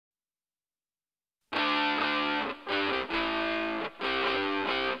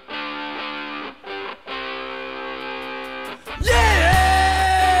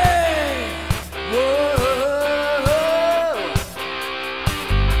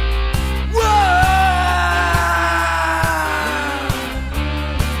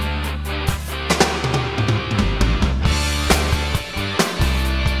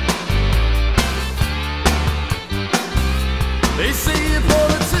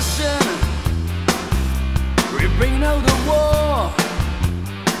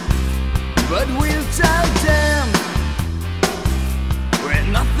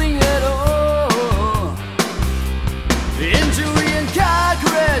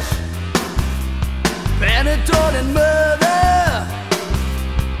Benetton and murder,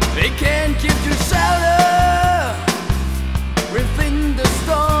 they can't give you shelter within the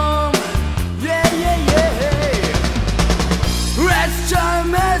storm. Yeah, yeah, yeah. As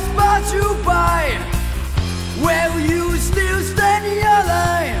time has passed you by, will you still stand in your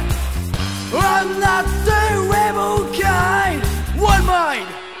line? I'm not the rebel kind. One mind,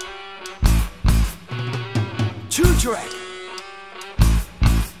 two track.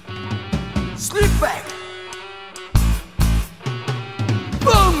 Sleep back.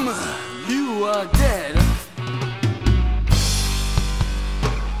 Boom! You are dead.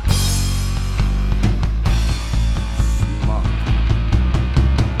 Smart.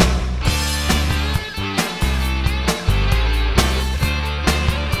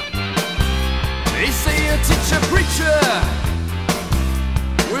 They say a teacher preacher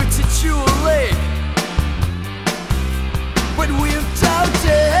will teach you a leg, but without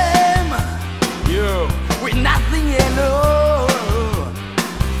him, with nothing at all.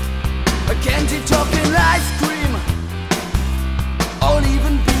 Can't he talk in ice cream, or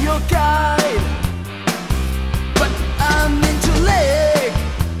even be your guide? But I'm into leg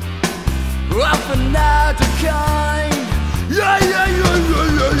of another kind. Yeah, yeah, yeah, yeah,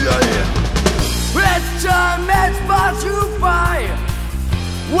 yeah, yeah, yeah. As time has passed you by,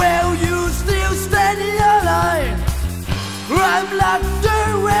 will you still stand in your line? I'm not the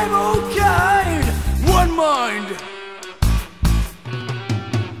rebel kind. One mind,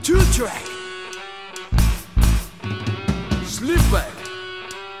 two track. Sleep back.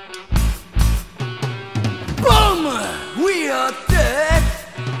 Boom! We are dead.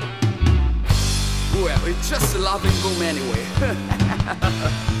 Well, it's just a laughing boom anyway.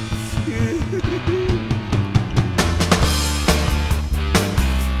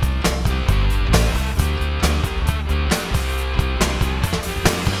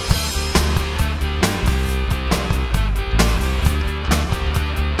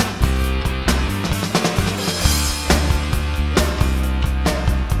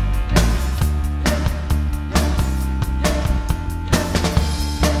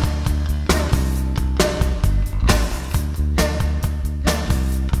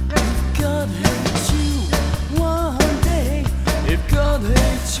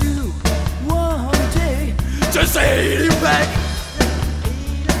 Just hate him back.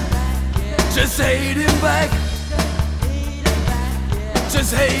 Just hate him back.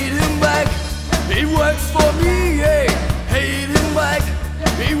 Just hate him back. It works for me, yeah. Hate him back.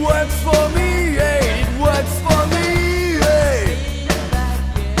 It works for me, yeah. It works for me, yeah.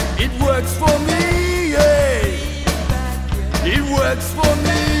 It works for me, yeah. It works for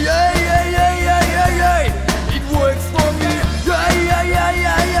me, yeah, yeah, yeah, yeah, yeah, yeah. It works for me, yeah, yeah, yeah,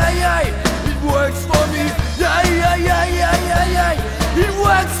 yeah, yeah, yeah. It works for me. Yeah, yeah, yeah, yeah, yeah, yeah. It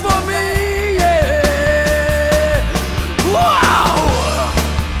works for me, yeah. Wow!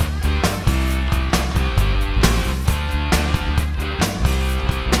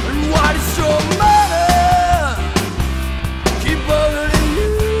 And what is your matter? Keep bothering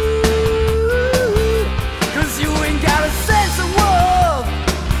you, 'cause you ain't got a sense of worth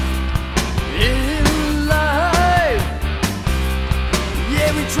in life. Yeah,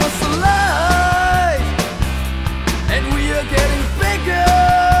 we trust the life, and we are getting bigger.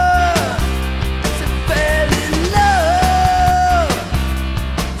 So fell in love.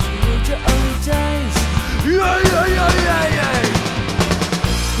 Choose your own times. Yeah, yeah, yeah, yeah, yeah.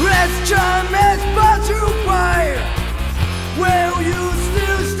 As time has passed you by, will you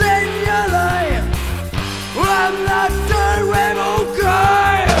still stay in your life? I'm not the rebel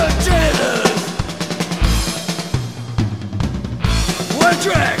kind. Jesus. One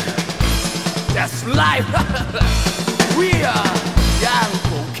track. That's life. We are